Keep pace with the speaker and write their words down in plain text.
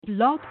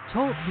Blog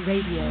Talk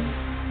Radio.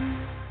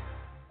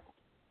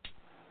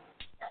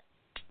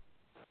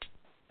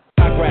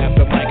 I grab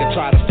the mic and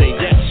try to stay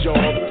yes, y'all.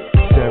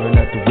 Staring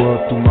at the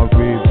world through my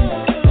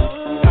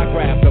rearview. I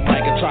grab the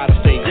mic and try to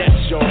stay yes,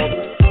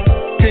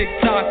 y'all. Tick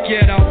tock,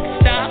 get up,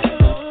 stop.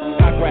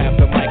 I grab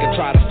the mic and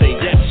try to stay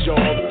yes, y'all.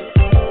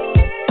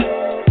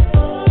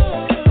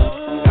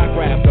 I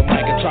grab the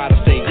mic and try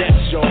to stay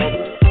yes,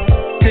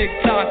 y'all. Tick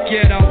tock,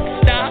 get up,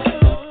 stop.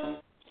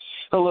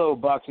 Hello,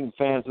 boxing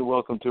fans, and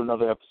welcome to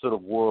another episode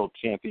of World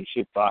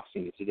Championship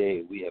Boxing.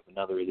 Today, we have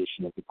another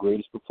edition of the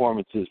greatest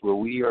performances where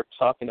we are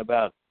talking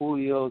about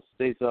Julio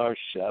Cesar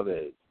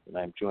Chavez. And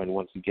I'm joined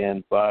once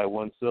again by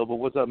One Silva.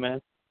 What's up,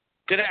 man?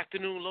 Good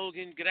afternoon,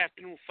 Logan. Good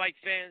afternoon, fight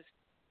fans.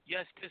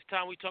 Yes, this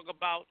time we talk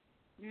about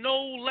no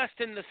less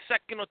than the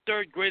second or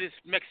third greatest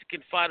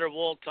Mexican fighter of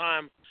all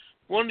time.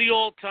 One of the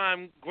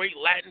all-time great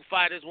Latin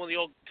fighters, one of the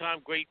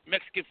all-time great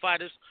Mexican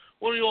fighters,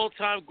 one of the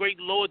all-time great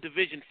lower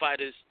division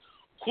fighters,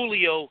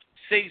 Julio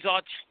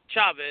Cesar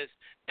Chavez,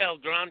 El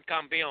Gran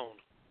Campeón.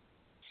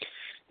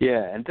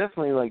 Yeah, and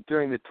definitely, like,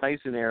 during the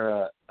Tyson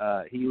era,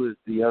 he was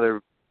the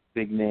other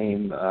big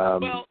name.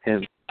 I'm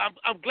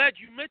glad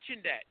you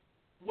mentioned that.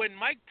 When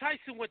Mike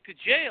Tyson went to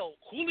jail,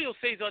 Julio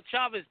Cesar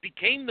Chavez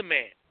became the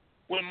man.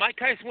 When Mike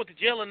Tyson went to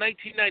jail in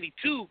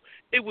 1992,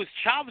 it was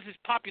Chavez's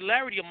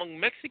popularity among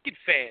Mexican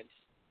fans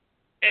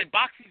and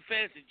boxing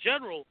fans in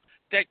general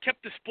that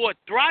kept the sport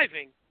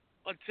thriving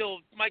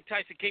until Mike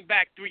Tyson came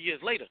back 3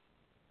 years later.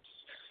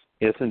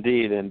 Yes,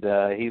 indeed, and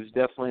he was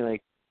definitely,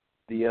 like,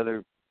 the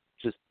other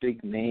just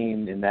big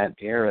name in that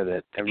era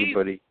that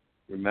everybody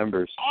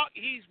remembers.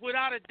 He's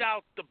without a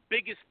doubt the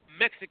biggest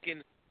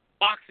Mexican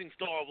boxing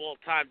star of all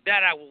time.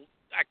 That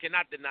I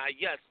cannot deny.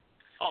 Yes,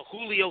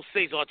 Julio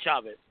Cesar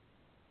Chavez.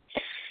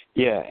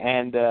 Yeah,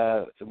 and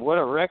what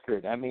a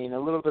record. I mean, a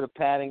little bit of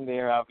padding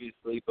there,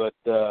 obviously, but...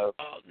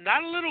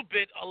 not a little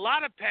bit, a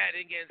lot of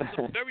padding and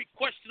some very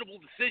questionable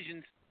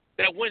decisions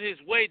that went his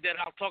way that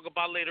I'll talk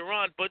about later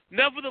on. But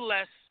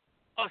nevertheless,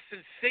 a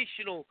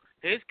sensational...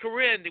 His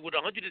career ended with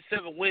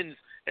 107 wins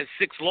and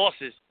 6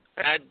 losses.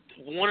 And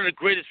one of the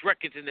greatest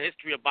records in the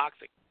history of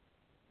boxing.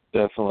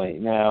 Definitely.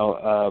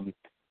 Now,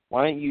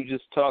 why don't you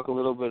just talk a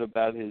little bit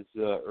about his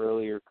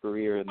earlier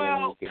career? And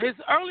his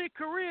earlier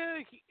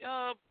career,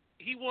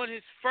 he won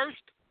his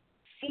first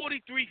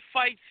 43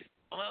 fights,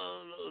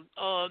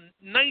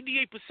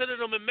 98% of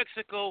them in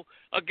Mexico,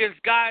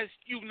 against guys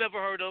you've never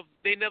heard of.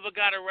 They never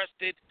got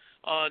arrested,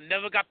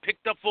 never got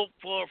picked up for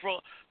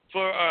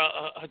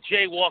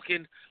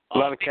jaywalking. A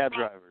lot of cab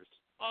drivers.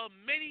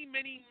 Many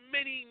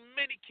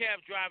cab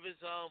drivers.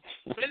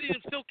 Many of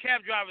them still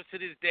cab drivers to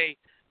this day.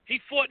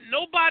 He fought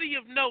nobody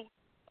of note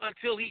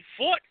until he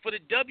fought for the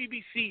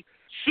WBC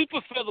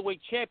Super Featherweight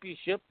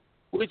Championship,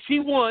 which he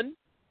won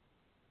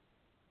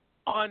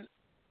on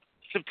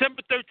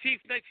September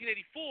 13th,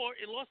 1984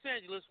 in Los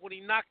Angeles when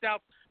he knocked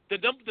out the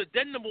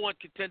then number one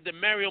contender,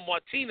 Mario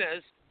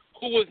Martinez,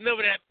 who was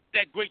never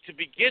that great to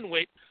begin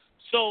with.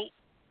 So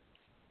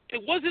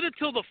it wasn't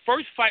until the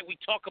first fight we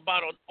talk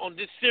about on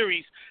this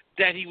series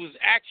that he was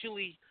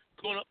actually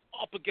going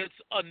up against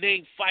a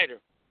named fighter.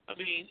 I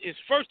mean, his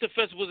first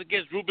defense was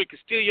against Ruben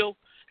Castillo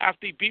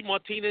after he beat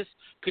Martinez.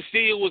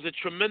 Castillo was a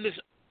tremendous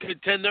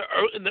contender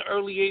in the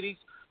early 80s,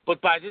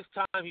 but by this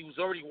time he was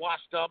already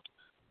washed up,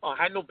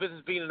 had no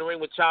business being in the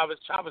ring with Chavez.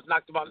 Chavez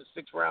knocked him out in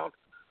the 6th round.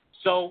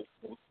 So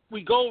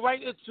we go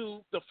right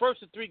into the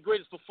first of 3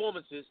 greatest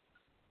performances.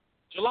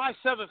 July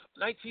 7th,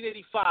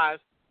 1985,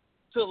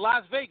 to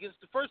Las Vegas,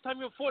 the first time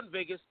he fought in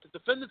Vegas, to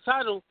defend the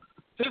title,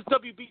 his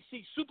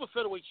WBC Super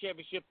Featherweight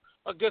Championship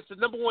against the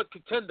number one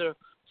contender,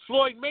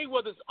 Floyd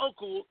Mayweather's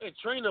uncle and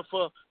trainer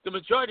for the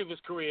majority of his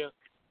career,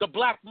 the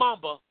Black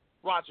Mamba,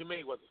 Roger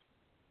Mayweather.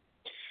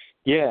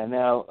 Yeah.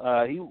 Now,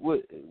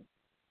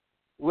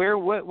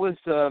 what was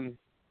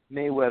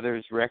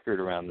Mayweather's record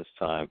around this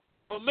time?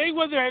 Well,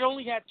 Mayweather had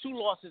only had 2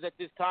 losses at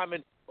this time,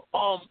 and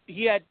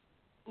he had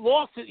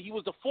lost it. He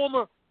was the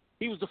former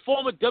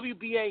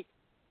WBA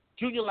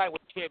Junior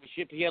Lightweight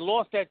Championship. He had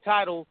lost that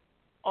title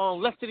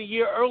less than a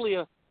year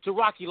earlier to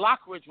Rocky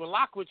Lockridge when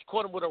Lockridge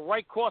caught him with a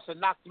right cross and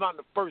knocked him out in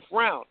the 1st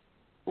round.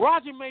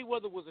 Roger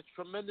Mayweather was a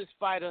tremendous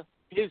fighter.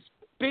 His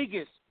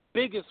biggest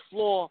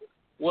flaw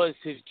was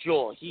his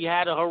jaw. He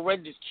had a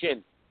horrendous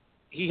chin.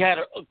 He had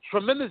a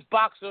tremendous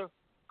boxer,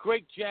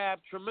 great jab,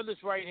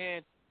 tremendous right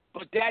hand,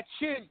 but that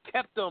chin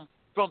kept him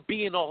from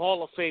being a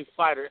Hall of Fame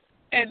fighter.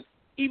 And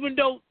even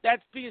though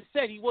that's being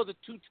said, he was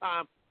a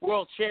 2-time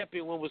world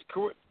champion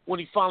when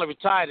he finally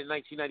retired in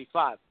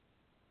 1995.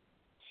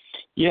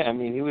 Yeah, I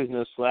mean, he was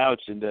no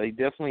slouch, and he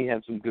definitely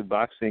had some good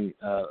boxing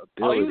ability.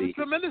 Oh, he was a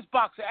tremendous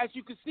boxer, as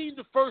you can see in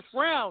the 1st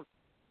round.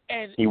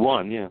 And he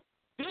won, yeah.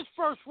 This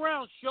 1st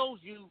round shows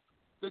you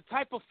the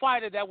type of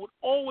fighter that would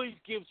always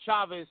give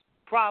Chavez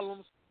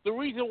problems. The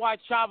reason why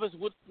Chavez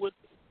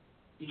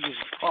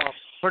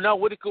Pernell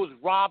Whitaker was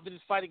robbed in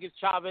his fight against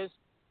Chavez.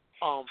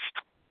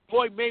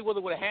 Floyd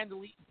Mayweather would have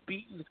handily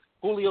beaten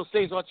Julio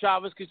Cesar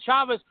Chavez because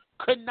Chavez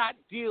could not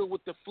deal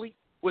with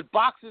with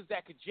boxers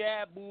that could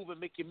jab, move, and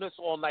make you miss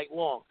all night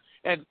long.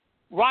 And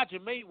Roger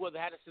Mayweather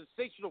had a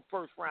sensational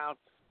first round,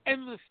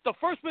 and the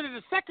first minute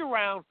of the second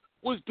round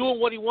was doing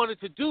what he wanted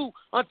to do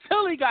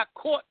until he got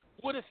caught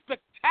with a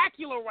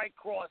spectacular right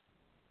cross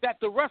that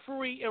the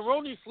referee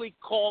erroneously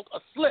called a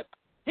slip.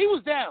 He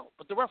was down,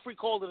 but the referee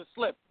called it a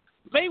slip.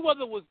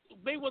 Mayweather was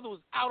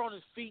out on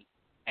his feet,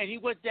 and he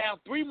went down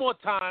 3 more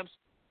times,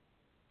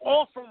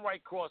 all from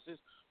right crosses.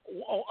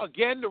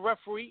 Again, the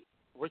referee,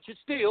 Richard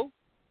Steele,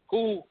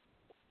 who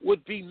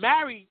would be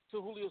married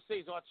to Julio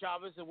Cesar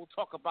Chavez, and we'll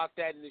talk about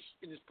that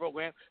in this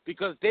program,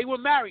 because they were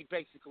married,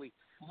 basically.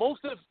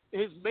 Most of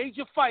his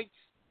major fights,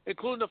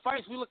 including the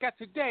fights we look at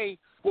today,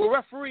 were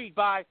refereed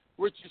by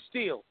Richard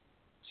Steele.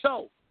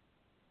 So,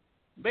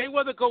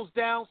 Mayweather goes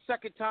down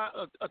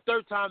a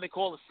third time, they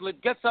call it a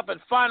slip, gets up, and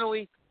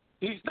finally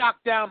he's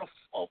knocked down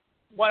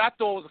what I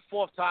thought was a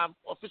 4th time,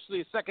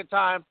 officially a 2nd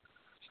time.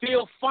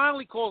 Steele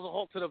finally calls a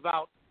halt to the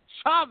bout.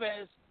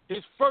 Chavez,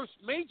 his first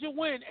major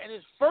win and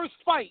his first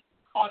fight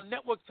on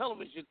network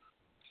television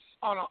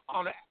on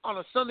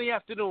a Sunday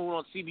afternoon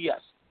on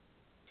CBS.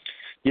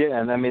 Yeah,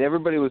 and I mean,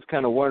 everybody was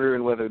kind of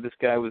wondering whether this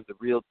guy was the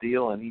real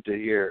deal, and he did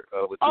here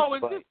with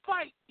this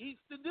fight.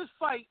 This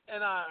fight,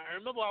 and I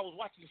remember I was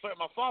watching this fight with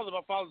my father.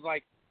 My father's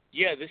like,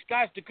 "Yeah, this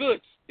guy's the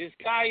goods. This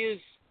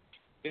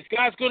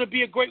guy's going to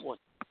be a great one."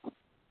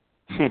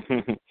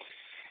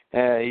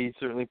 He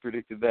certainly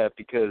predicted that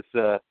because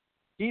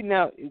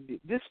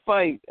this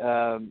fight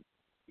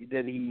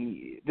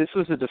this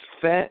was a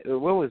defense.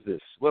 What was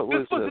this?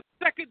 This was the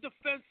second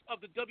defense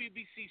of the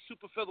WBC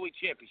Super Featherweight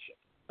Championship.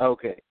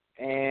 Okay,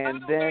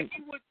 and then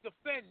he would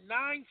defend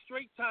 9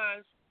 straight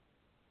times.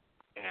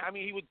 I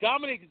mean, he would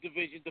dominate the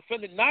division,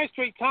 defended 9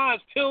 straight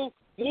times till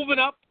moving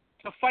up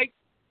to fight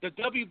the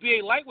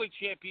WBA lightweight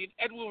champion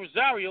Edwin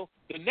Rosario.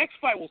 The next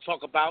fight we'll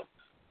talk about,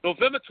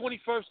 November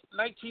 21st,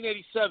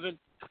 1987.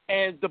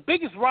 And the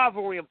biggest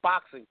rivalry in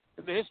boxing,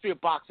 in the history of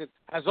boxing,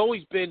 has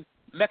always been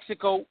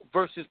Mexico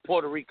versus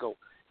Puerto Rico.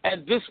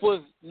 And this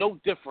was no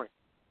different.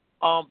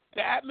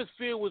 The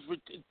atmosphere was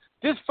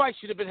 – this fight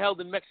should have been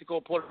held in Mexico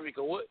or Puerto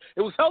Rico.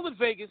 It was held in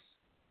Vegas,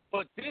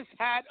 but this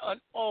had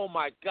oh,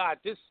 my God,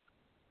 this –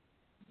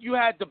 you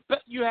had the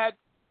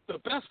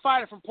best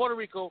fighter from Puerto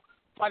Rico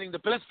fighting the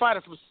best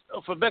fighter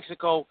from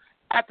Mexico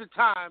at the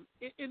time,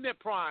 in their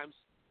primes,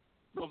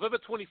 November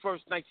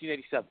 21st,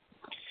 1987.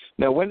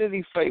 Now, when did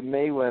he fight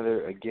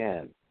Mayweather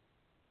again?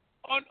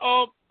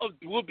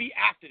 Will be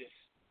after this.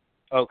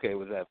 Okay, it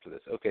was after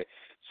this. Okay.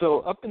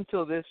 So up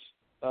until this,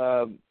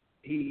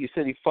 you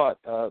said he fought.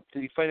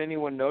 Did he fight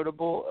anyone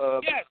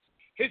notable? Yes.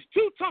 His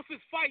 2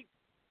 toughest fights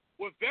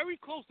were very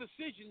close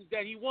decisions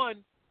that he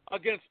won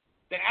against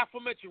the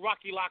aforementioned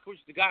Rocky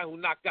Lockridge, the guy who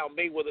knocked out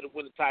Mayweather to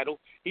win the title.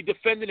 He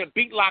defended and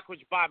beat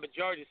Lockridge by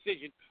majority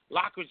decision.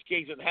 Lockridge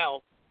gave him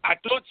hell. I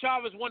thought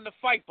Chavez won the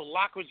fight, but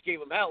Lockridge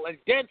gave him hell. And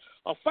then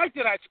a fight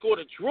that I scored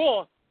a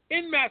draw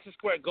in Madison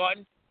Square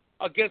Garden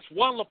against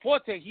Juan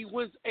Laporte. He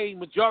wins a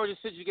majority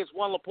decision against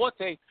Juan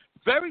Laporte.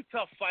 Very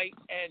tough fight,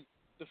 and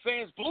the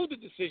fans blew the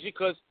decision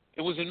because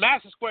it was in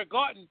Madison Square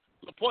Garden,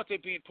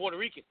 Laporte being Puerto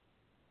Rican.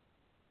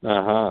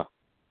 Uh-huh.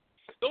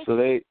 So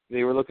they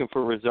were looking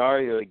for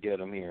Rosario to get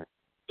him here.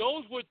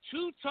 Those were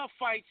 2 tough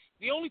fights,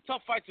 the only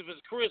tough fights of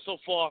his career so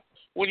far,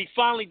 when he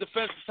finally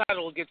defends the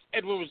title against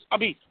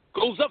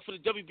goes up for the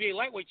WBA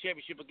Lightweight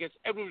Championship against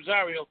Edwin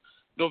Rosario,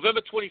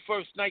 November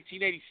 21st,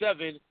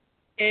 1987,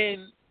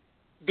 in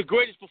the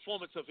greatest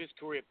performance of his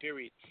career,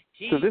 period.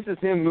 So this is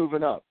him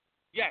moving up.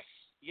 Yes.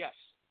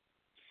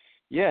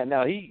 Yeah,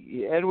 now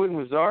Edwin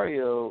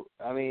Rosario,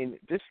 I mean,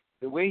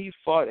 the way he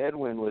fought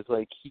Edwin was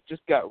like he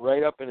just got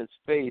right up in his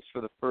face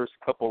for the first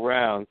couple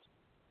rounds.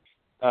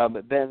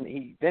 But then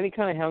he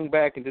kind of hung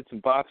back and did some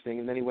boxing,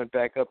 and then he went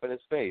back up in his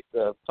face.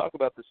 Talk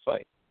about this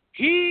fight.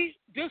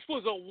 This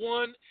was a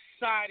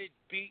one-sided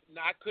beating.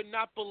 I could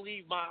not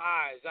believe my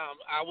eyes.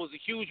 I was a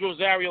huge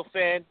Rosario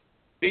fan,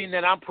 being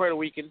that I'm Puerto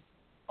Rican.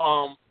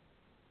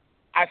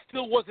 I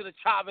still wasn't a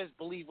Chavez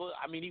believer.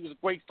 I mean, he was a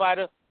great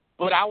fighter,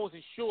 but I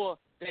wasn't sure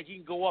that he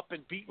can go up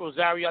and beat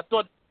Rosario. I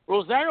thought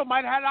Rosario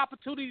might have had an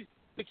opportunity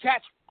to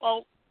catch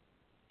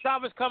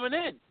Chavez coming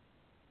in.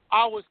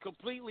 I was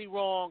completely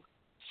wrong.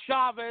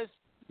 Chavez,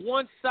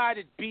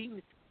 one-sided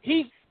beating.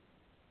 He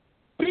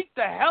beat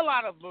the hell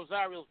out of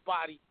Rosario's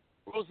body.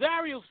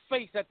 Rosario's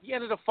face at the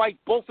end of the fight,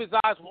 both his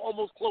eyes were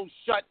almost closed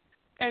shut,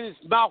 and his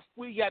mouth,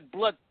 he had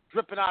blood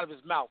dripping out of his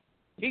mouth.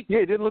 It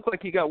didn't look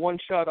like he got one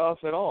shot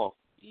off at all.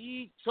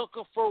 He took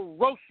a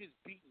ferocious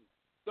beating.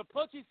 The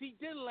punches he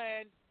did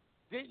land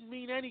didn't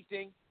mean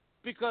anything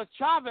because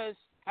Chavez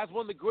has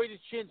one of the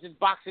greatest chins in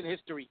boxing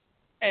history,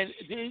 and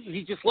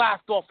he just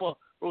laughed off of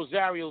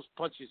Rosario's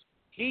punches.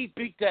 He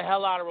beat the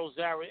hell out of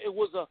Rosario. It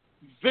was a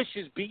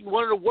vicious beating,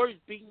 one of the worst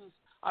beatings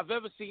I've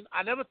ever seen.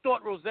 I never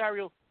thought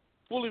Rosario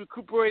fully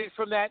recuperated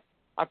from that.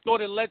 I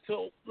thought it led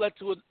to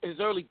his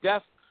early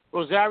death.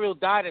 Rosario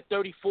died at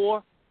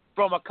 34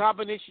 from a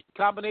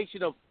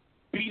combination of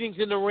beatings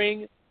in the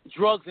ring,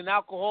 drugs, and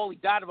alcohol. He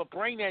died of a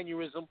brain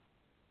aneurysm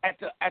at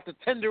the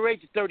tender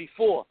age of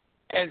 34.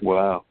 And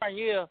wow, right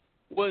here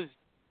was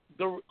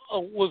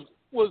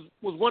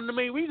one of the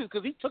main reasons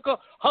because he took a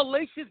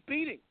hellacious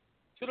beating.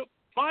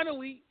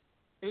 Finally,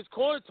 his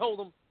corner told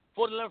him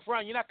for the 11th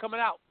round, you're not coming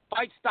out.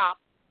 Fight stop.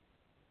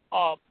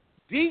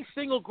 The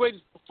single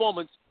greatest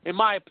performance, in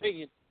my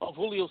opinion, of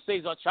Julio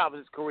Cesar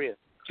Chavez's career.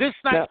 This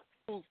night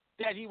proved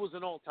that he was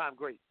an all-time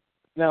great.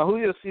 Now,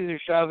 Julio Cesar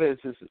Chavez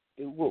is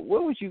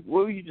what would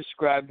you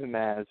describe him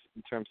as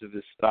in terms of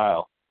his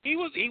style? He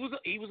was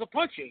a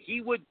puncher. He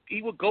would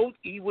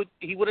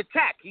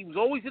attack. He was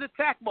always in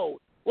attack mode.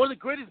 One of the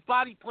greatest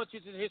body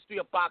punchers in the history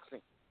of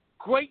boxing.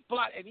 Great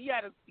body, and he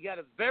had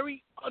a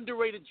very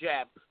underrated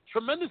jab,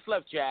 tremendous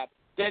left jab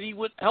that he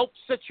would help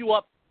set you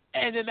up,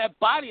 and in that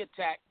body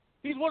attack,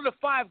 he's one of the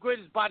 5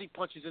 greatest body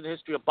punchers in the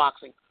history of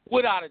boxing,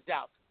 without a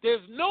doubt.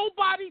 There's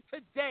nobody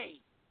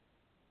today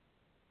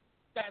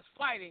that's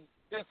fighting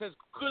that's as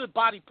good a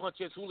body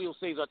puncher as Julio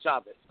Cesar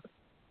Chavez.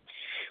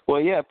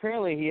 Well, yeah,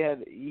 apparently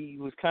he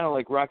was kind of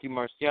like Rocky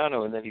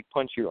Marciano, and then he'd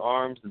punch your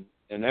arms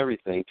and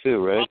everything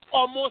too, right?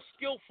 A more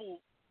skillful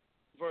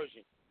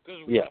version.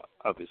 Yeah,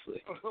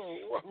 obviously.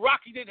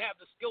 Rocky didn't have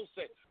the skill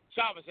set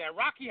Chavez had.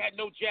 Rocky had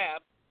no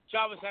jab.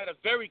 Chavez had a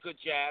very good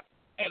jab,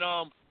 and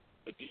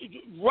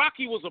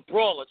Rocky was a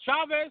brawler.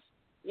 Chavez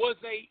was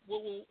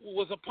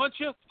a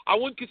puncher. I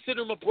wouldn't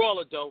consider him a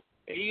brawler, though.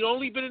 He'd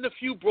only been in a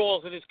few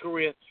brawls in his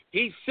career.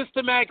 He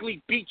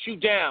systematically beat you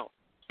down.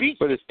 His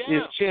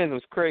chin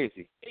was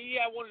crazy. He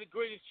had one of the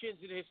greatest chins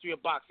in the history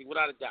of boxing,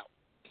 without a doubt.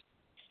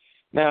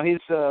 Now his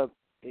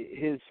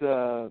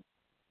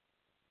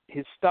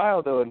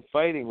style, though, in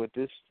fighting with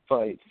this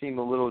fight seemed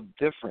a little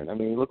different. I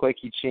mean, it looked like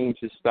he changed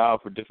his style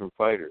for different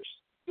fighters.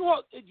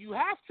 Well, you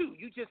have to.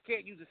 You just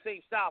can't use the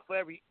same style for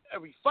every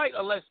fight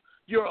unless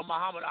you're a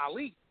Muhammad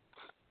Ali.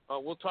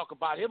 We'll talk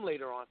about him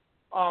later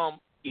on.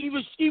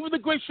 Even the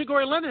great Sugar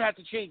Ray Leonard had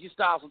to change his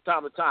style from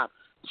time to time.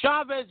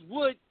 Chavez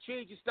would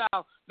change his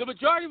style. The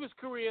majority of his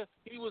career,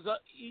 he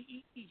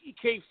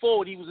came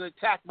forward. He was in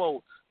attack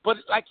mode. But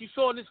like you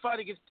saw in this fight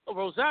against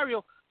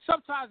Rosario,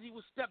 sometimes he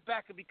would step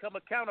back and become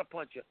a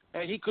counterpuncher,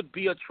 and he could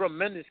be a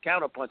tremendous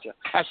counterpuncher,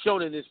 as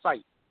shown in this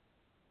fight.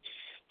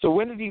 So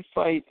when did he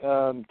fight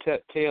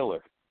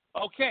Taylor?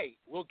 Okay,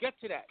 we'll get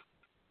to that.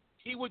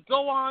 He would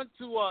go on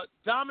to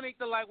dominate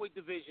the lightweight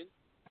division,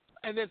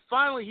 and then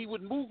finally he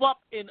would move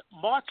up in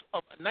March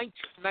of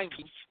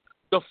 1990,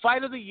 the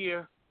fight of the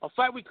year, a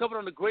fight we covered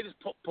on the greatest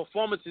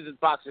performances in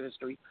boxing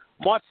history,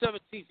 March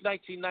 17th,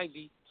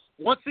 1990.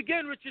 Once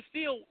again, Richard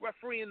Steele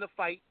refereeing the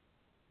fight.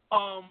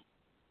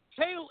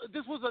 Taylor,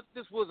 this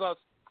was a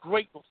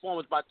great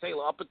performance by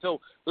Taylor up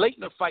until late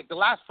in the fight. The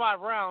last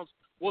 5 rounds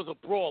was a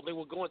brawl. They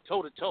were going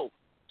toe-to-toe.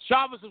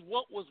 Chavez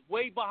was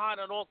way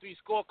behind on all 3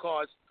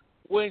 scorecards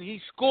when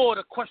he scored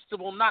a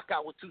questionable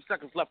knockout with 2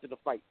 seconds left in the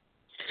fight.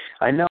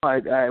 I know.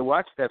 I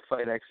watched that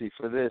fight actually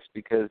for this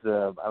because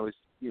I was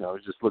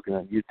just looking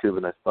on YouTube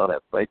and I saw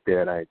that fight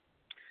there, and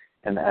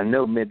I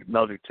know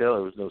Meldrick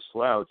Taylor was no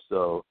slouch,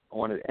 so I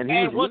wanted. And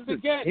he was once losing.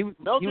 Again, he was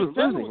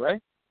losing,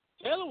 right?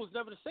 Taylor was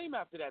never the same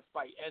after that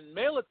fight, and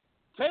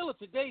Taylor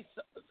today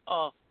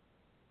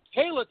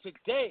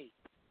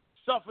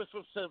suffers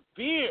from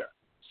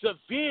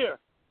severe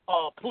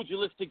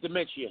pugilistic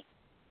dementia.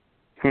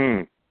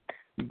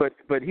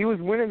 But he was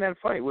winning that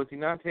fight, was he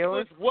not,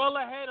 Taylor? He was well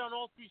ahead on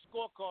all 3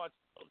 scorecards.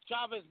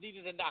 Chavez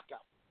needed a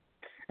knockout.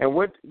 And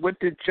what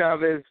did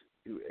Chavez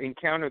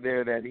encounter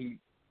there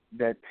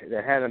that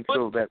had him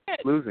feel that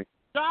losing?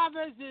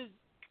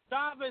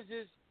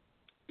 Chavez's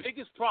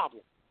biggest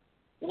problem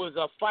was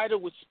a fighter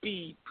with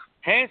speed,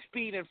 hand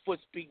speed and foot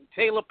speed.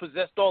 Taylor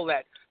possessed all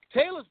that.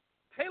 Taylor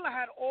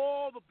had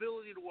all the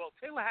ability in the world.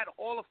 Taylor had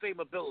Hall of Fame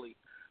ability.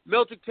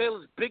 Meldrick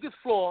Taylor's biggest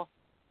flaw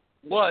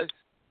was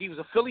he was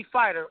a Philly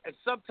fighter, and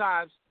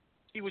sometimes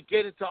he would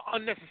get into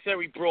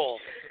unnecessary brawl,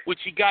 which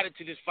he got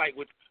into this fight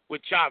with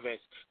Chavez.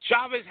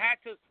 Chavez had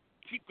to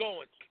keep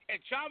going, and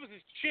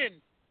Chavez's chin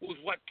was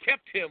what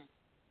kept him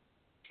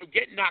from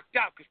getting knocked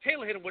out because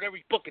Taylor hit him with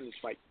every book in this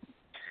fight.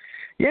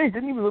 Yeah, it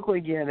didn't even look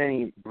like he had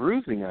any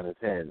bruising on his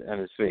head, on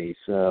his face.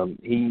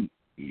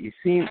 His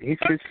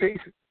face.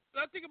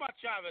 Now think about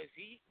Chavez.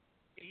 He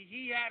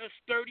had a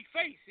sturdy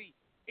face.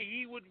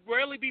 He would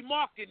rarely be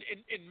marked in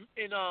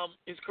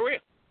his career.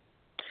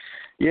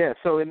 Yeah.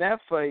 So in that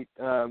fight,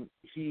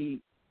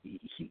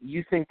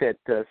 you think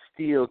that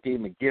Steele gave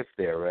him a gift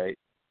there, right?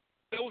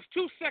 There was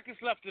 2 seconds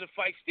left in the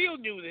fight. Steele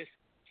knew this.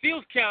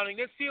 Steele's counting.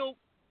 Then Steele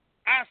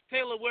asked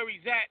Taylor where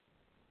he's at,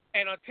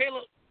 and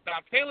Taylor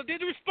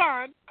didn't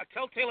respond. I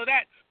tell Taylor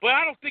that, but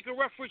I don't think a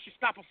referee should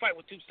stop a fight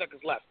with 2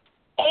 seconds left.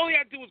 All he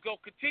had to do was go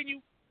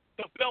continue.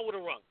 The bell would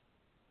have rung.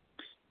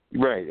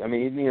 Right. I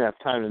mean, he didn't even have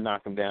time to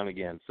knock him down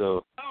again.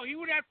 So. Oh, he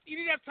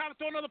didn't have time to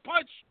throw another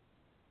punch.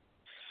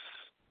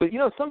 But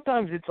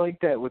sometimes it's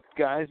like that with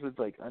guys with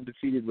like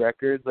undefeated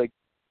records. Like,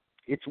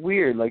 it's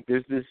weird. Like,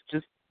 there's this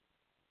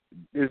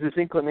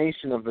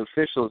inclination of the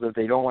officials that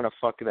they don't want to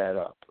fuck that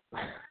up.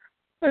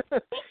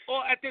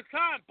 Well, at the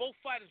time, both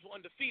fighters were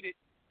undefeated,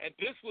 and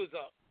this was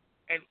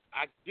and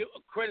I give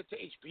credit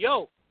to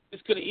HBO.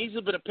 This could have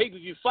easily been a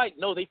pay-per-view fight.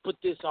 No, they put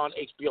this on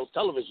HBO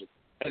television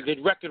and did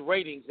record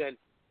ratings. And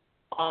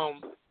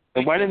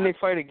why didn't they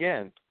fight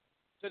again?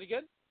 Say it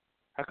again?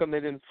 How come they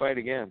didn't fight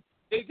again?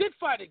 They did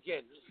fight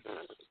again.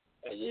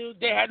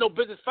 They had no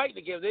business fighting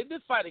again. They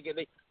did fight again.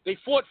 They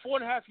fought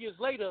 4.5 years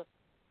later,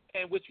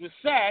 and which was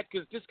sad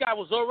because this guy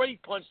was already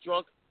punch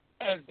drunk,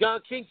 and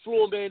Don King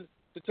flew him in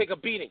to take a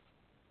beating.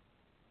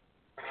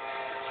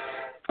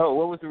 Oh,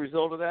 what was the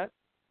result of that?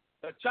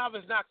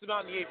 Chavez knocked him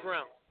out in the 8th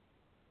round.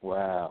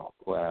 Wow.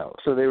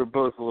 So they were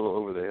both a little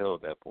over the hill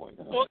at that point.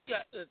 Huh? Well,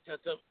 yeah,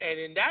 and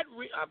in that,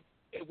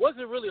 it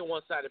wasn't really a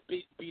one-sided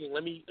beating.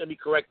 Let me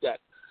correct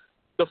that.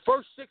 The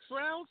first 6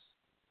 rounds,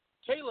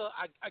 Taylor,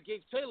 I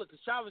gave Taylor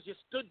because Chavez just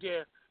stood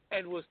there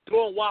and was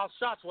throwing wild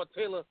shots while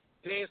Taylor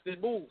danced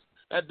and moved.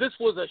 And this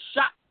was a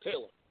shot,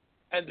 Taylor.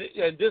 And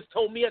this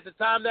told me at the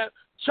time that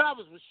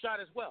Chavez was shot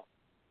as well.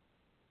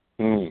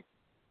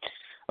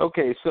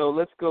 Okay, so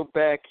let's go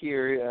back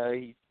here.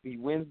 He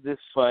wins this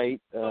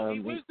fight. He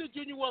wins the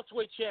junior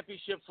welterweight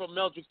championship from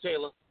Meldrick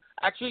Taylor.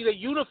 Actually, they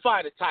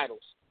unified the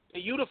titles. They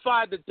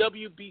unified the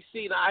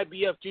WBC and the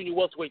IBF junior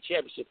welterweight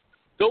championship.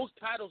 Those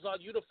titles are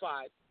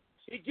unified.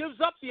 He gives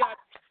up the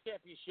IBF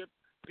championship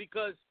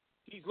because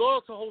he's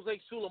loyal to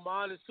Jose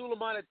Suleiman, and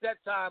Suleiman at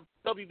that time,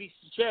 WBC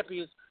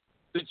champions,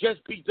 the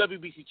just beat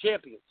WBC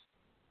champions.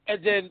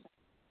 And then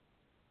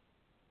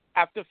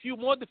after a few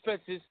more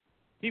defenses,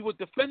 he would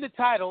defend the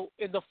title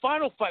in the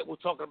final fight we're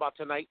talking about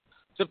tonight,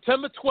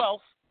 September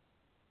 12th,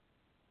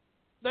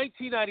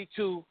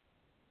 1992,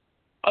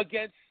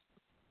 against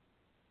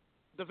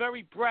the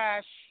very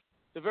brash,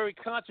 the very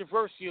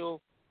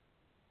controversial,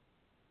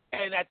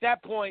 and at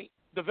that point,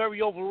 the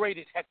very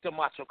overrated Hector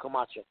Macho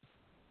Camacho.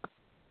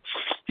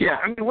 Yeah,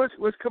 I mean,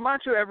 was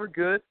Camacho ever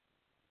good?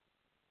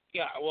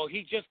 Yeah, well,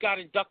 he just got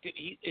inducted.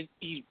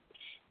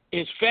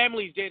 His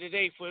family's there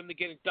today for him to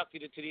get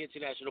inducted into the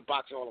International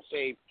Boxing Hall of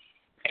Fame.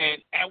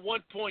 And at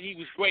one point, he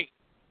was great.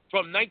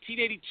 From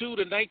 1982 to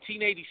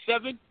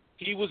 1987,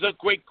 he was a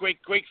great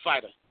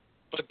fighter.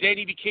 But then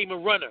he became a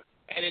runner.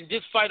 And in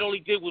this fight, all he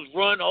did was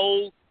run,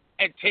 hold,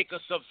 and take a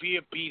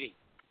severe beating.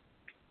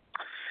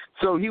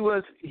 So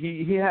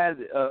he had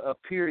a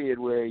period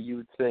where you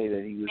would say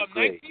that he was From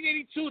great.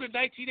 1982 to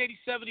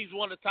 1987, he's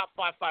one of the top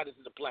 5 fighters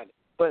in the planet.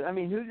 But, I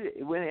mean,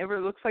 whenever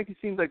it looks like it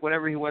seems like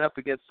whenever he went up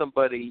against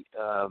somebody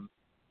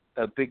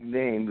a big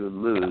name, he would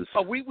lose.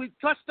 We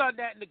touched on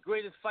that in the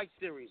Greatest Fight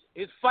Series.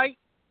 His fight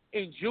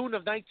in June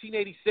of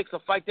 1986, a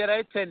fight that I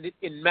attended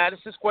in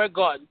Madison Square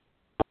Garden,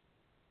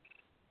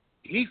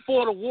 he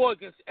fought a war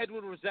against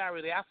Edwin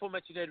Rosario, the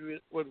aforementioned Edwin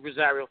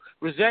Rosario.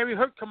 Rosario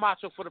hurt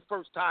Camacho for the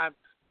first time,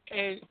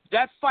 and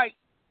that fight,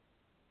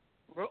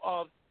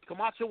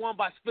 Camacho won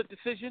by split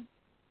decision.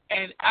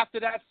 And after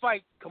that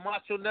fight,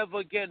 Camacho never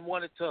again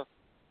wanted to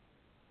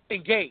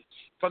engage.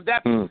 From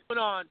that point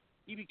on,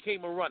 he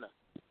became a runner.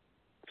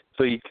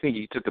 So you think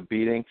he took a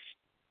beating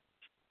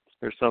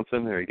or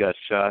something, or he got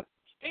shot?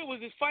 It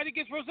was his fight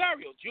against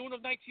Rosario, June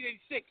of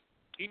 1986.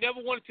 He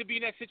never wanted to be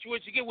in that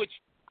situation again, which,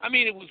 I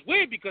mean, it was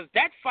weird because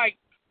that fight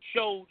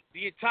showed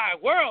the entire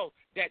world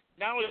that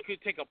not only could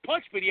he take a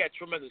punch, but he had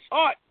tremendous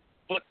heart,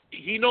 but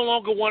he no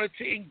longer wanted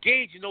to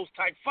engage in those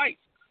type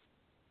fights.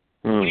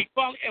 When he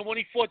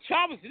fought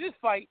Chavez in this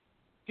fight,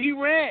 he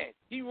ran.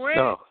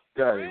 Oh,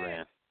 God, he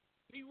ran.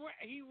 He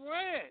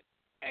ran,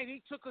 and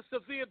he took a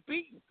severe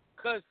beating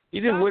because he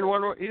didn't win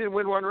one. He didn't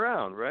win one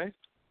round, right?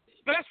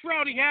 The best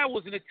round he had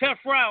was in the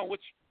 10th round,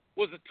 which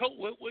was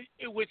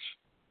in which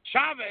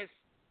Chavez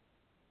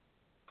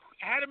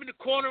had him in the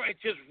corner and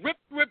just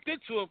ripped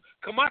into him.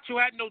 Camacho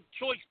had no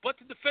choice but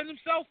to defend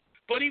himself,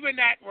 but even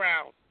that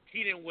round,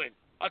 he didn't win.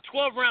 A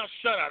 12-round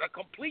shutout, a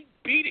complete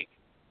beating.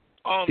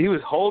 He was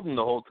holding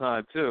the whole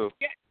time, too.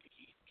 Yeah.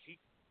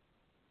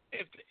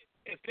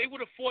 If they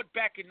would have fought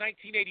back in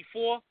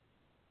 1984,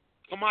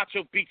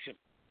 Camacho beats him.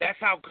 That's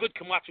how good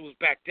Camacho was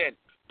back then.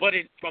 But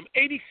from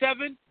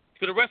 87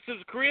 to the rest of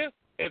his career,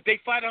 if they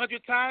fight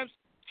 100 times,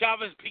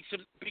 Chavez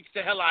beats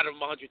the hell out of him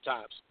 100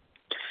 times.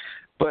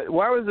 But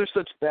why was there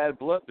such bad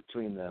blood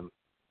between them?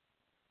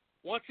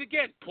 Once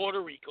again,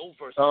 Puerto Rico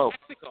versus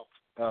Mexico.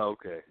 Oh,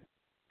 okay.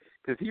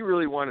 Because he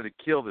really wanted to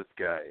kill this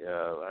guy.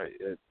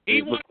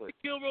 He wanted to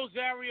kill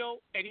Rosario,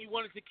 and he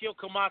wanted to kill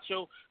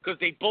Camacho because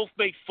they both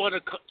made fun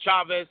of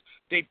Chavez.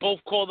 They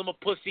both called him a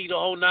pussy, the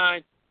whole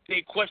nine.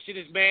 They questioned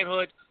his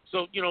manhood.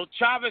 So,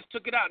 Chavez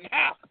took it out.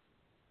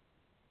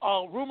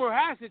 Now, rumor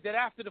has it that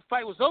after the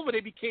fight was over,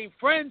 they became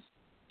friends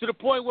to the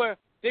point where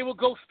they would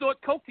go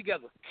snort coke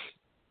together.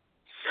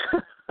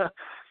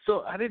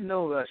 So I didn't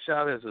know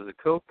Chavez was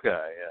a coke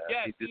guy.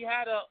 He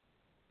had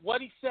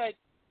what he said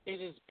in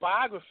his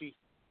biography,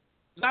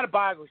 not a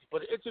biography,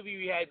 but an interview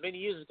he had many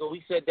years ago.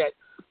 He said that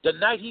the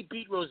night he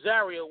beat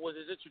Rosario was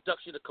his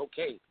introduction to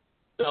cocaine.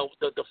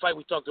 The fight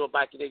we talked about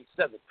back in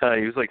 '87.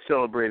 He was like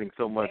celebrating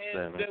so much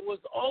then. There was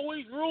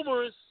always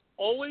rumors.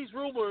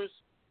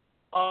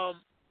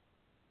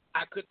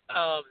 I could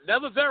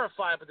never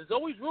verify, but there's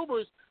always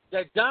rumors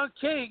that Don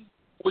King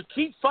would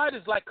keep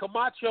fighters like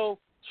Camacho,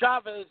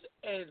 Chavez,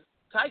 and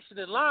Tyson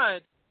in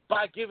line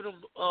by giving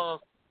them a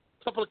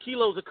couple of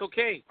kilos of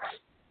cocaine.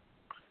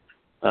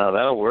 Oh,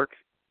 that'll work.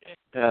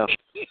 Yeah.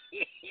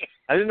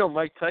 I didn't know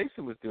Mike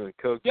Tyson was doing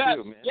coke too,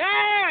 man.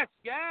 Yes.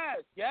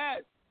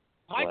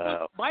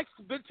 Wow. Mike's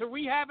been to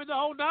rehab in the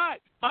whole nine.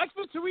 Mike's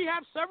been to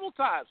rehab several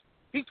times.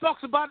 He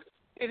talks about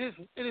it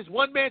in his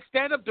one-man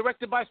stand-up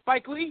directed by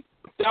Spike Lee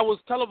that was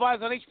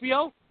televised on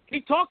HBO.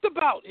 He talked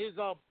about his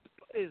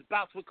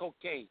bouts with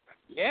cocaine.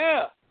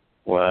 Yeah.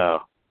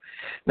 Wow.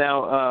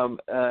 Now,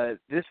 so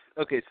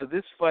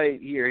this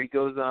fight here, he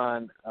goes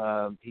on,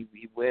 he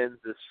wins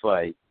this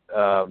fight.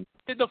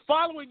 In the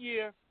following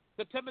year,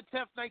 September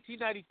 10th,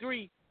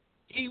 1993,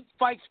 he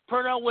fights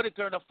Pernell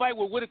Whitaker in a fight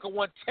where Whitaker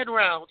won 10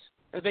 rounds,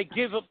 and they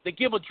give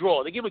him a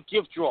draw. They give him a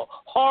gift draw.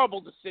 Horrible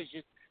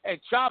decision. And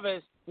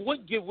Chavez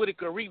wouldn't give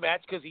Whitaker a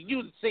rematch because he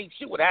knew the same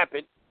shit would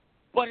happen.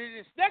 But in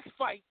his next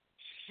fight,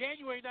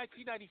 January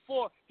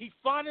 1994, he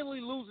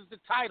finally loses the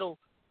title.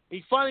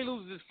 He finally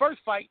loses his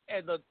first fight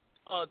and the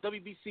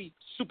WBC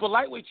Super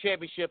Lightweight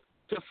Championship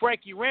to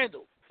Frankie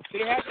Randall.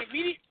 They have an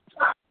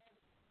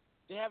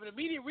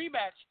immediate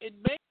rematch in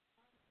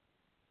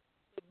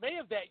May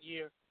of that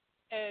year,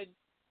 and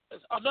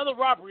another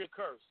robbery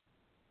occurs.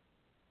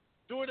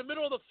 During the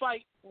middle of the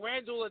fight,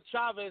 Randall and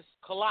Chavez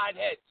collide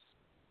heads.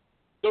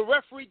 The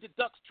referee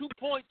deducts 2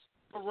 points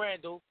for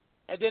Randall,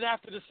 and then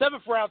after the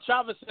 7th round,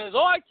 Chavez says,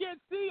 "Oh, I can't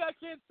see.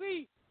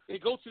 They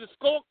go to the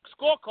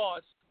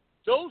scorecards.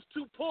 Those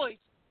 2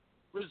 points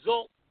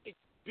result in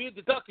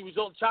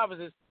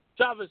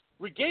Chavez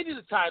regaining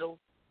the title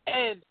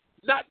and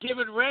not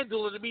giving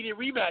Randall an immediate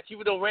rematch,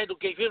 even though Randall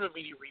gave him an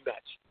immediate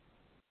rematch.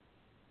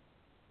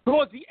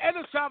 Towards the end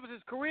of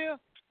Chavez's career,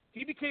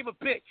 he became a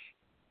bitch.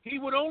 He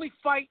would only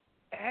fight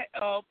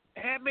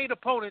handmade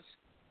opponents,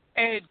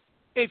 and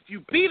if you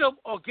beat him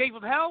or gave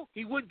him hell,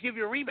 he wouldn't give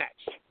you a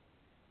rematch.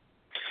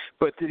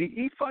 But didn't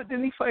he fight De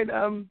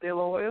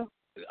La Hoya?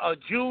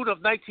 June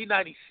of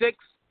 1996.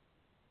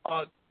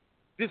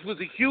 This was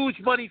a huge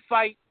money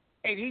fight,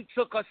 and he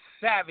took a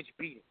savage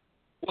beating.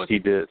 He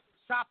did.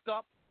 Chopped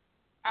up.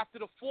 After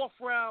the 4th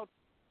round,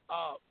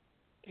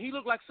 he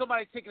looked like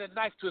somebody taking a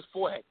knife to his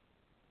forehead.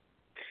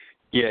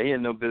 Yeah, he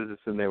had no business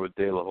in there with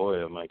De La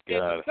Hoya, my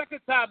God. And the second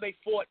time they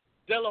fought,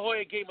 De La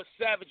Hoya gave him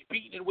a savage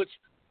beating in which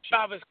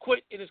Chavez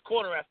quit in his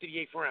corner after the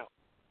 8th round.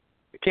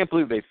 I can't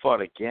believe they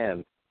fought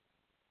again.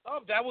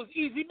 Oh, that was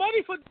easy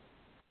money for.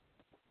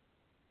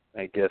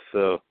 I guess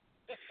so.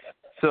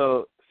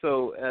 So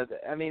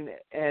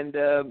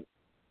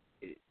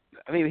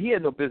he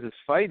had no business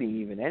fighting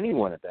even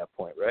anyone at that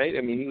point, right?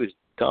 I mean, he was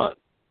done,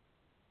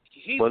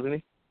 wasn't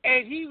he?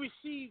 And he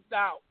received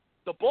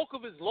the bulk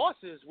of his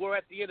losses were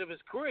at the end of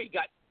his career.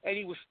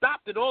 He was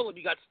stopped in all of them.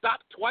 He got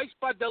stopped twice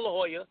by De La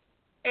Hoya,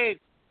 and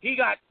he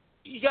got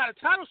a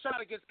title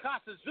shot against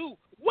Costa Tszyu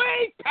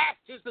way past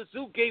his.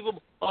 Tszyu gave him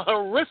a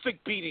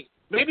horrific beating.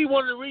 Maybe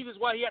one of the reasons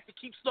why he had to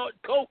keep snorting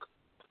coke.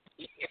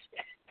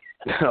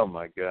 Oh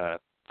my God.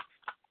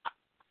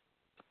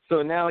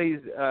 So now he's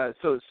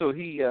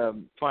he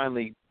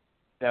finally,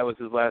 that was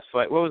his last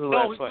fight. What was the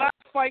last fight? His last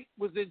fight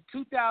was in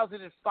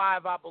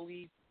 2005, I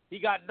believe. He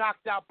got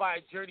knocked out by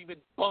a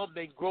journeyman bum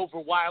named Grover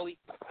Wiley.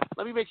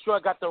 Let me make sure I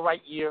got the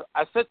right year.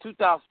 I said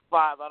 2005.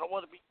 I don't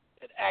want to be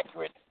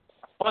inaccurate.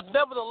 But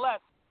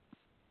nevertheless,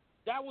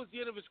 that was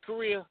the end of his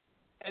career.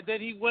 And then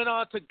he went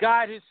on to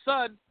guide his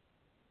son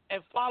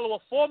and follow a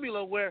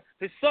formula where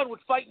his son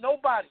would fight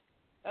nobody.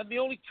 And the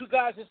only 2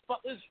 guys his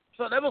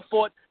son ever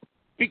fought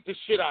beat the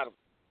shit out of him.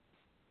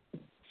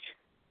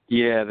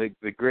 Yeah,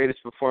 the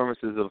greatest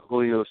performances of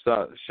Julio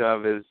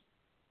Chavez,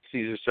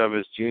 Cesar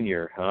Chavez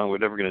Jr., huh? We're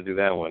never going to do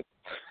that one.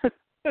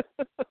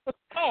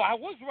 Oh, I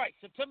was right.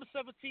 September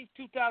 17th,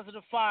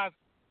 2005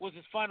 was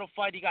his final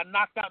fight. He got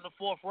knocked out in the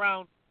 4th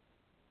round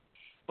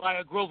by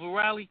a Grover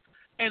Wiley.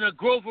 And a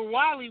Grover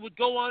Wiley would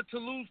go on to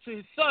lose to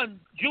his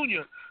son,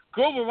 Junior.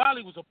 Grover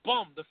Wiley was a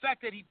bum. The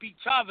fact that he beat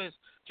Chavez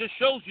just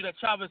shows you that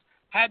Chavez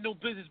had no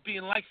business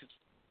being licensed.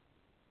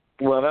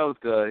 Well, that was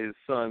his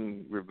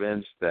son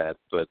revenged that,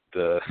 but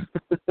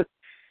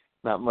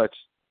not much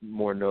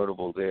more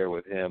notable there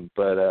with him.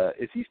 But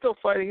is he still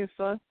fighting his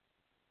son?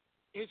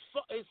 His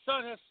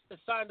son has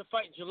signed to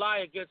fight in July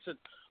against an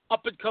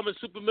up-and-coming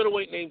super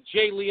middleweight named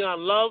J.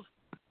 Leon Love.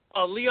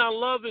 Leon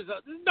Love is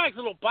a nice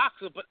little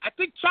boxer, but I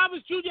think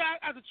Chavez Jr.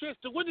 has a chance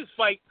to win this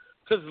fight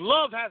because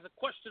Love has a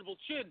questionable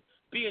chin,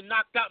 being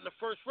knocked out in the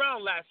 1st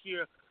round last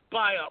year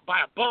by a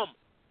bum.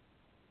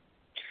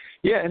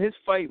 Yeah, and his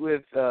fight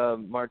with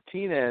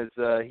Martinez,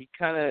 he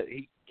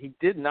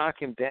did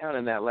knock him down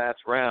in that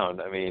last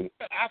round. I mean,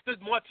 after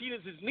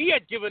Martinez's knee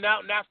had given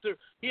out and after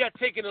he had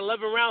taken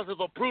 11 rounds of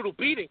a brutal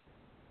beating.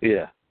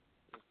 Yeah.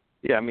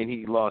 Yeah, I mean,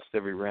 he lost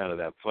every round of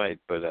that fight,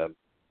 but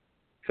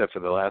except for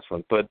the last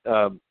one. But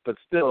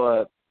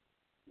still,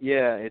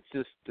 yeah, it's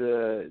just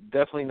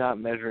definitely not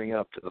measuring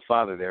up to the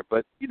father there.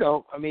 But,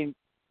 I mean,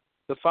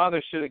 the father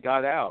should have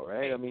got out,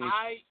 right? I mean,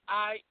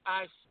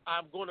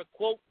 I'm going to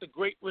quote the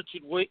great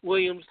Richard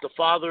Williams, the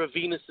father of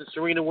Venus and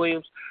Serena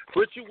Williams.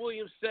 Richard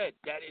Williams said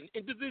that in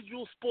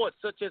individual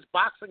sports such as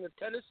boxing and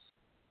tennis,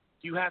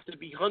 you have to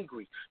be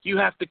hungry. You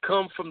have to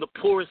come from the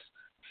poorest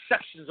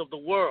sections of the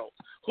world.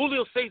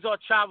 Julio Cesar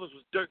Chavez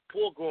was dirt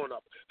poor growing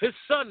up. His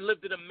son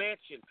lived in a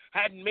mansion,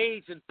 had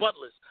maids and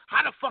butlers.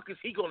 How the fuck is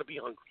he going to be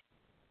hungry?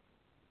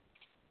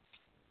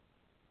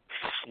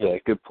 Yeah,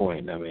 good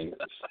point. I mean,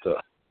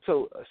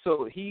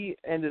 so he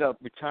ended up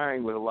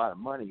retiring with a lot of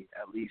money.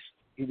 At least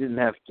he didn't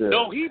have to.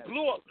 No, he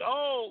blew up.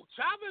 Oh,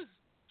 Chavez.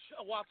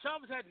 While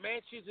Chavez had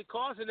mansions and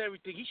cars and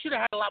everything, he should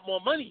have had a lot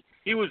more money.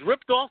 He was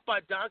ripped off by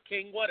Don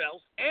King. What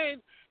else?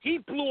 And he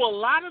blew a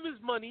lot of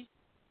his money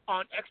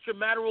on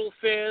extramarital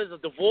affairs,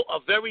 a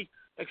very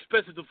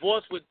expensive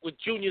divorce with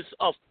Junior's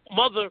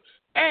mother,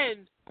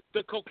 and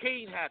the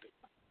cocaine habit.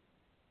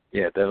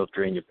 Yeah, that'll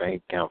drain your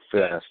bank account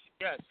fast.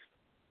 Yes.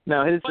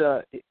 Now his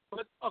but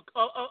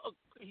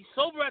he's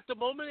sober at the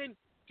moment, and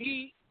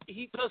he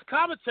does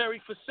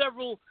commentary for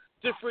several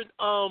different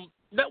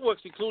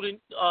networks, including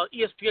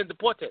ESPN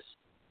Deportes.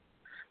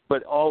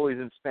 But always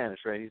in Spanish,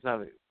 right? He's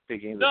not a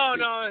big English.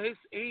 No,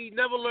 he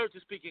never learned to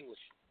speak English.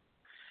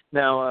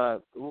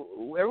 Now,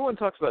 everyone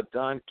talks about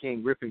Don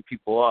King ripping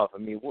people off. I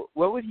mean,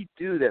 what would he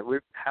do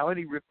how would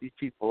he rip these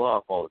people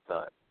off all the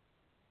time?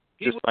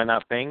 By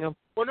not paying them?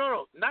 Well,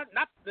 no, not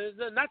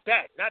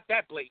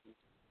that blatant.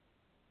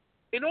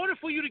 In order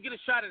for you to get a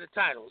shot at the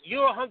title,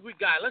 you're a hungry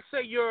guy. Let's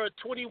say you're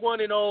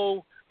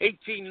 21-0,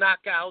 18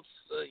 knockouts.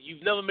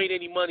 You've never made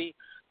any money.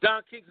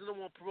 Don King's the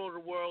number one promoter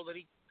in the world,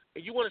 and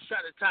you want a shot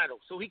at the title.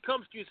 So he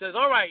comes to you and says,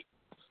 all right,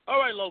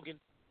 Logan,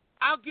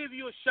 I'll give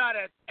you a shot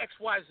at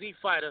XYZ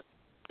fighter,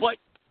 but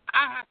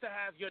I have to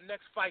have your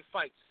next 5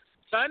 fights.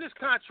 Sign this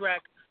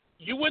contract.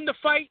 You win the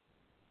fight,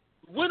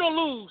 win or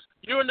lose,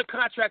 you're in the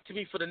contract to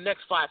me for the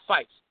next 5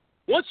 fights.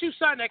 Once you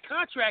sign that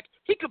contract,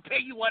 he can pay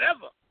you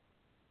whatever.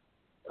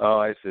 Oh,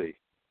 I see.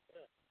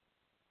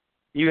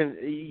 Even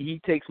he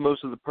takes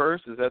most of the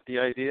purse. Is that the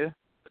idea?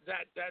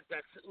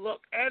 That's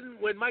look. And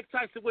when Mike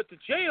Tyson went to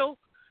jail,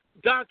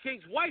 Don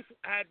King's wife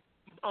had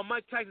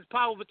Mike Tyson's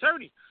power of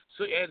attorney.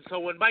 So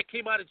when Mike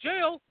came out of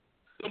jail,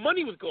 the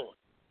money was gone.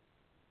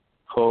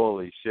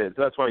 Holy shit!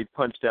 That's why he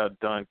punched out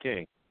Don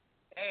King.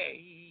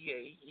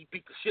 Hey, he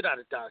beat the shit out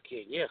of Don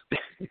King. Yeah.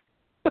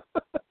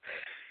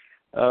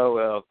 Oh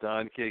well,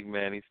 Don King,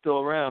 man, he's still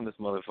around. This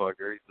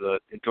motherfucker. He's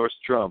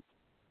endorsed Trump.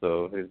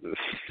 So he's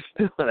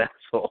still an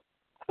asshole.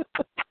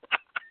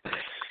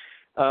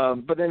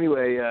 But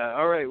anyway,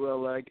 all right.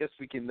 Well, I guess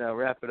we can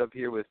wrap it up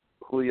here with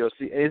Julio.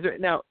 Is there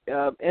now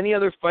any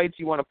other fights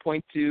you want to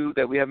point to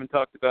that we haven't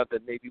talked about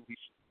that maybe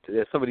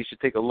somebody should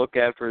take a look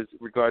at for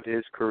regard to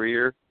his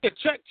career? Yeah,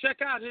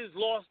 check out his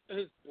loss.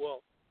 It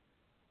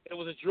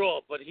was a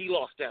draw, but he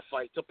lost that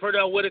fight. So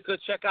Pernell Whitaker,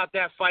 check out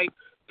that fight.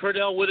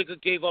 Pernell Whitaker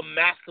gave a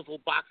masterful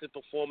boxing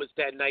performance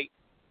that night.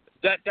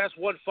 That's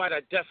one fight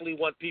I definitely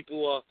want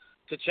people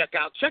to check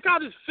out. Check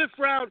out his 5th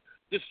round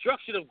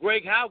destruction of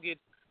Greg Haugen,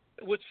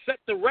 which set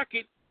the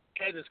record,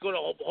 and it's going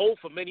to hold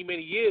for many,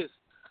 many years,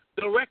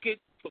 the record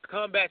for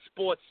combat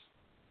sports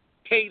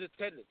paid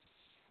attendance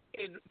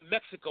in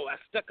Mexico,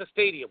 Azteca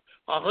Stadium.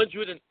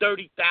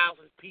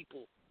 130,000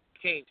 people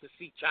came to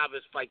see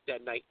Chavez fight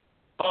that night.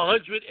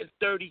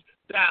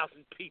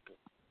 130,000 people.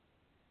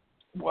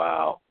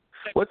 Wow.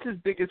 What's his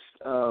biggest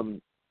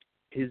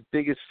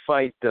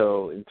fight,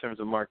 though, in terms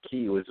of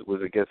marquee, was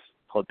against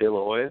De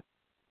La Hoya?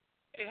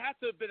 It had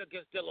to have been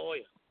against De La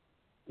Hoya.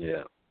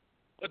 Yeah.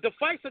 But the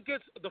fight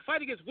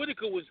against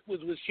Whitaker was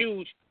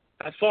huge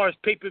as far as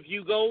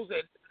pay-per-view goes.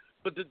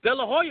 But the De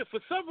La Hoya, for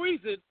some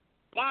reason,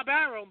 Bob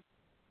Arum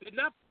did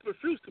not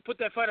refuse to put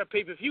that fight on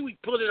pay-per-view. He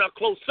put it on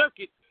closed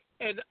circuit,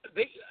 and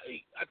they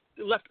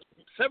left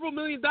several $1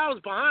 million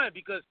behind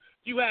because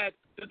you had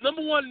the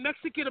number 1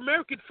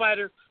 Mexican-American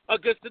fighter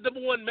against the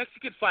number 1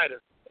 Mexican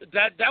fighter.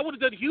 That would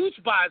have done huge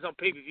buys on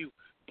pay-per-view,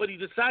 but he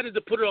decided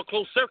to put it on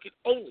closed circuit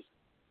only.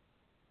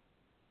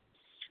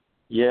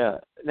 Yeah.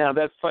 Now,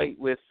 that fight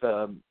with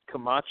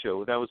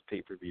Camacho, that was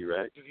pay-per-view,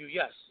 right?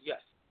 Yes.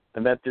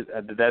 And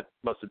that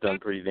must have done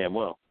pretty damn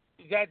well.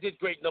 That did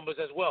great numbers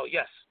as well,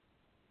 yes.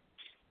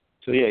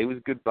 So, yeah, he was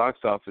a good box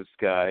office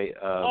guy.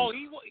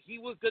 He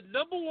was the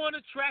number 1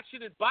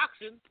 attraction in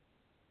boxing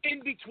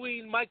in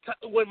between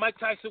when Mike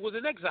Tyson was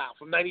in exile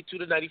from 92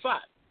 to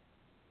 95.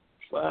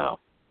 Wow.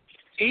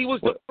 He was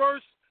the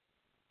first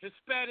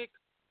Hispanic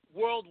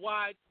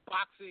worldwide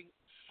boxing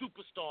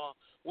superstar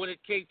when it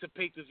came to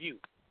pay-per-view.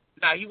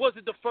 Now, he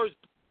wasn't the first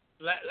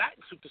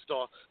Latin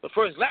superstar. The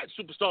first Latin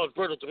superstar was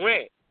Berto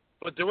Duran,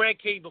 but Duran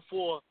came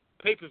before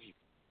pay-per-view.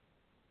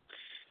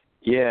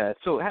 Yeah,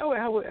 so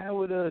how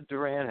would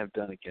Duran have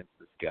done against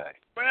this guy?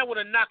 Duran would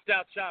have knocked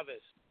out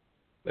Chavez.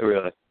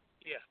 Really?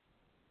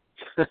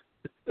 Yeah.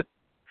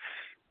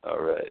 All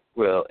right.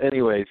 Well,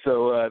 anyway,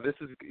 so this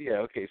is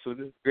So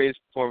this is the greatest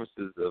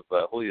performances of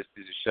Julio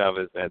Cesar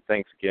Chavez, and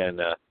thanks again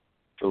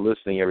for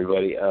listening,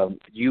 everybody.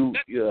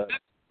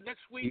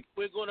 Next week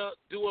we're gonna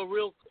do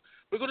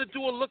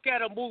a look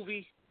at a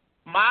movie.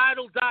 My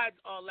idol died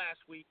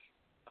last week.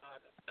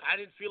 I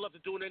didn't feel up to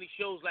doing any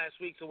shows last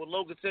week, so when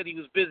Logan said he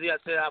was busy, I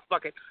said,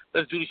 fuck it,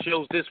 let's do the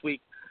shows this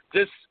week.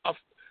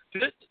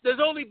 There's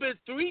only been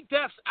 3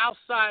 deaths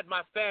outside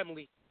my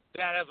family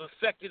that have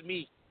affected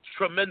me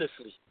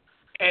tremendously,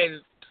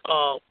 and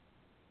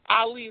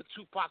Ali and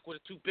Tupac were the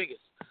 2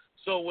 biggest.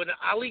 So when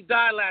Ali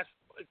died last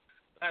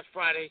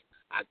Friday,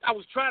 I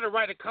was trying to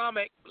write a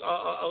comment,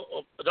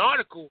 an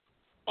article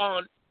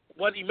on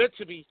what he meant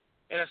to me,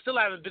 and I still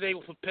haven't been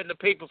able to pen to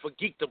paper for the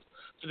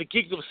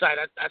Geekdom site.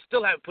 I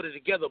still haven't put it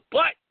together.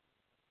 But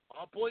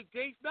our boy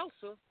Dave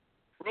Meltzer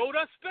wrote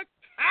a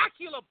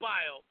spectacular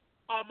bio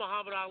on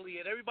Muhammad Ali,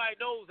 and everybody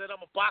knows that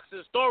I'm a boxing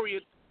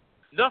historian.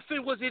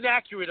 Nothing was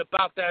inaccurate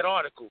about that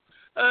article.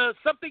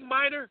 Something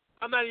minor,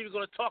 I'm not even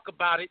going to talk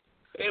about it.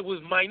 It was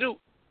minute,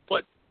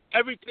 but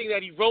everything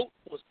that he wrote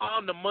was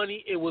on the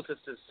money. It was a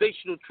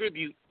sensational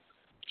tribute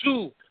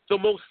to the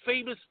most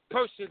famous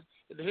person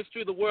in the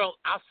history of the world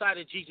outside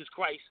of Jesus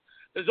Christ.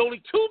 There's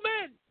only two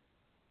men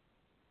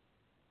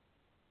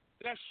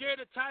that share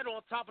the title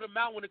on top of the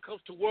mountain when it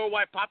comes to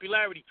worldwide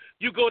popularity.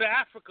 You go to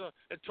Africa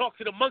and talk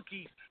to the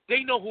monkeys,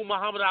 they know who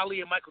Muhammad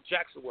Ali and Michael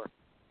Jackson were.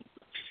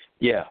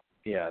 Yeah,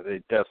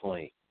 they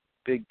definitely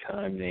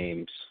big-time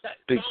names.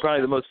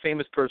 Probably the most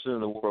famous person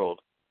in the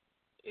world.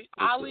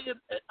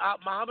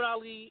 Muhammad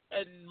Ali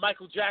and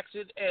Michael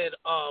Jackson, and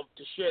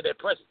to share their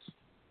presence.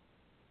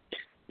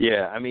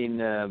 Yeah, I mean,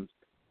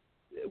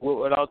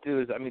 what I'll do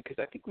is, because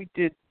I think we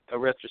did a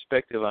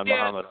retrospective on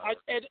Muhammad Ali.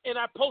 And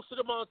I posted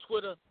them on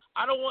Twitter.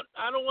 I don't want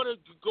to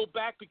go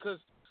back because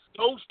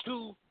those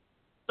two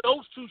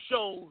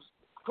shows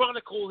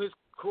chronicle his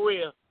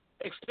career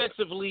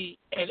extensively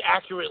and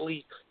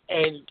accurately,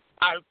 and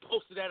I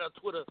posted that on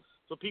Twitter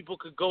so people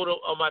could go to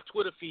my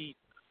Twitter feed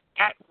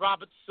at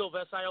Robert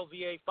Silva,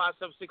 Silva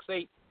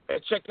 5768,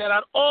 and check that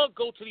out. Or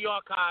go to the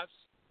archives.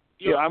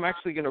 I'm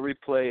actually going to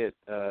replay it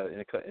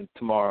in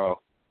tomorrow.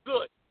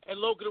 Good, and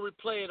Logan will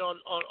replay it on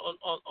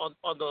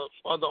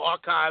the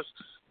archives.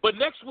 But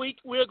next week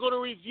we're going to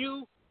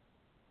review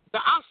the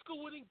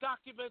Oscar-winning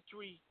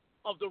documentary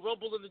of the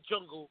Rumble in the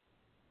Jungle,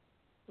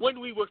 When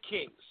We Were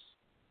Kings.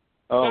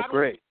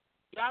 Great!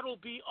 That'll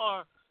be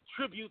our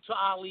tribute to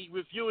Ali,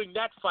 reviewing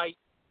that fight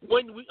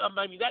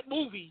that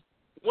movie,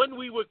 When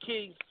We Were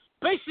Kings.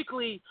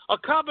 Basically, a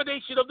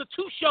combination of the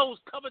two shows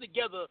coming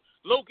together,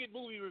 Logan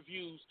Movie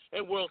Reviews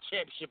and World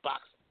Championship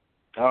Boxing.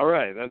 All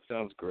right, that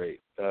sounds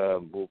great.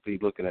 We'll be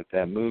looking at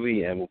that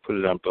movie, and we'll put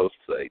it on both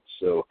sites.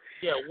 So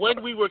yeah,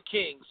 When We Were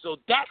Kings. So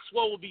that's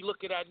what we'll be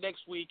looking at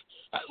next week,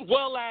 as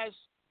well as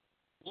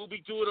we'll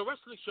be doing a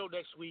wrestling show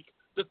next week,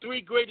 the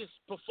three greatest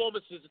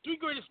performances, the three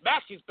greatest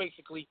matches,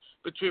 basically,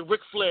 between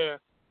Ric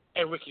Flair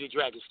and Ricky the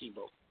Dragon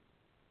Steamboat.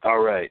 All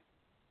right.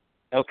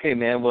 Okay,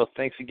 man. Well,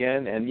 thanks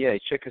again. And, yeah,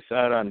 check us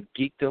out on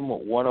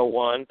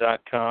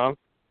geekdom101.com.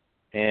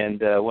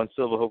 And One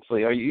Silva,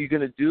 hopefully. Are you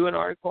going to do an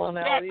article on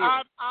that? I'm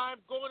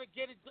going to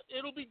get it.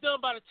 It'll be done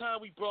by the time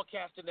we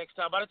broadcast it next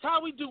time. By the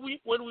time we do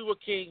When We Were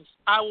Kings,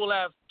 I will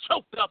have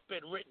choked up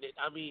and written it.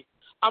 I mean,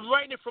 I'm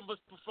writing it for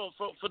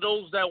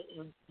those that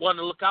want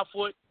to look out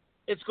for it.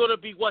 It's going to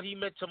be what he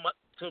meant to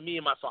me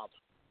and my father.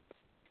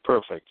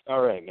 Perfect.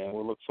 All right, man.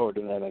 We'll look forward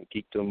to that on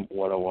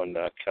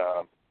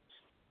geekdom101.com.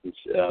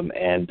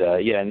 And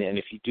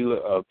if you do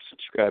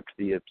subscribe to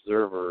the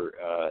Observer,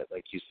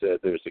 like you said,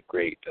 there's a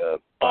great.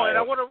 and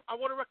I want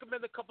to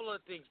recommend a couple of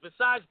things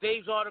besides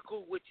Dave's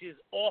article, which is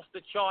off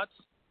the charts.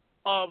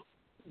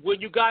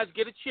 When you guys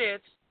get a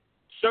chance,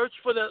 search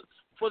for the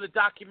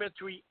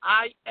documentary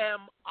 "I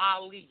Am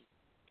Ali,"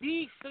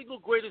 the single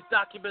greatest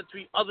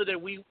documentary other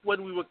than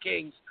When We Were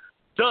Kings,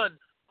 done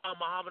on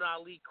Muhammad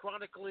Ali,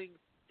 chronicling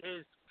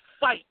his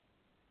fight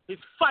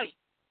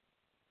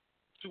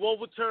to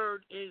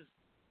overturn his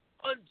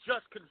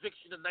unjust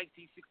conviction in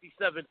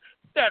 1967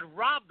 that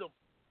robbed him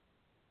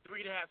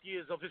 3.5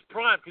 years of his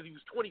prime because he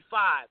was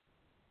 25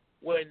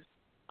 when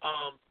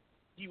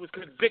he was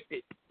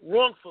convicted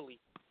wrongfully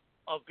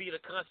of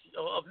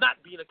not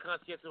being a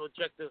conscientious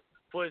objector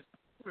for his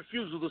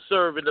refusal to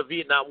serve in the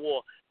Vietnam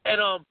War.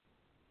 And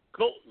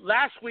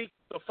last week,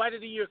 the fight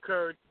of the year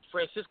occurred,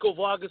 Francisco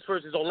Vargas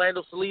versus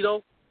Orlando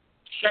Salido.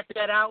 Check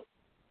that out.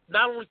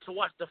 Not only to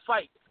watch the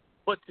fight,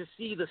 but to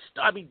see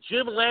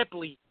Jim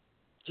Lampley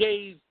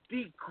gave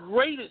the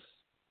greatest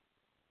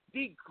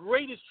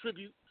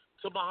tribute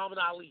to Muhammad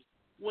Ali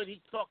when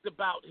he talked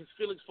about his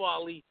feelings for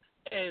Ali,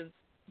 and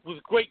was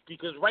great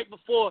because right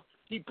before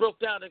he broke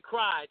down and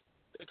cried,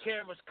 the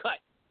cameras cut.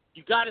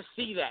 You got to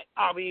see that.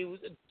 I mean, it was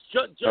it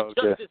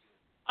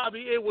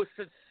was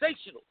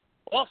sensational.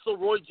 Also,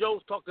 Roy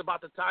Jones talked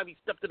about the time he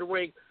stepped in the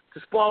ring to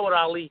spar with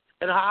Ali,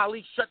 and how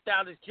Ali shut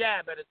down his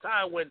jab at a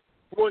time when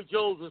Roy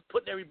Jones was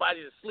putting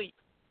everybody to sleep.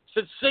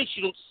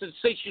 Sensational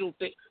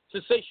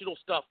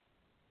stuff.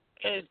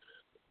 And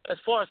as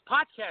far as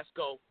podcasts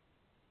go,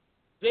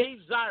 Dave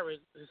Zirin,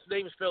 his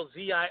name is spelled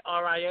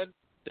Zirin,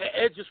 the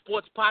Edge of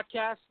Sports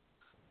podcast,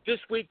 this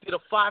week did a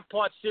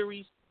 5-part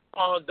series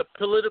on the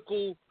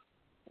political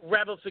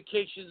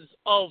ramifications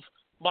of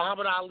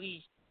Muhammad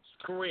Ali's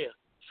career.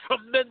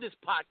 Tremendous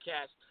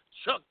podcast.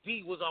 Chuck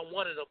D was on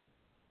one of them.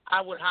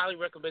 I would highly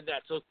recommend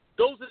that. So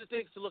those are the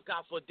things to look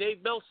out for.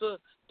 Dave Meltzer,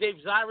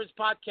 Dave Zirin's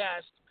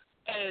podcast,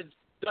 and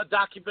the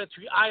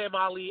documentary I Am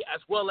Ali,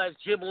 as well as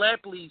Jim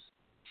Lampley's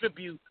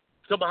tribute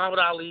to Muhammad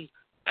Ali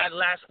at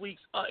last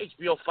week's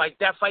HBO fight.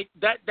 That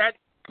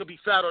could be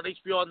found on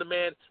HBO On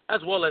Demand,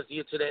 as well as the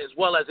internet, as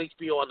well as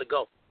HBO On the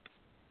Go.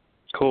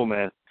 Cool,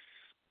 man.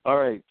 All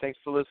right. Thanks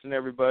for listening,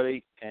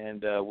 everybody,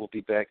 and we'll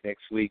be back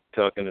next week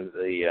talking to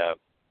the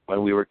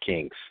When We Were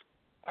Kings.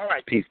 All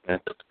right. Peace, man.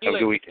 See you Have a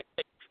good later. weekend.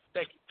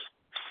 Thank you.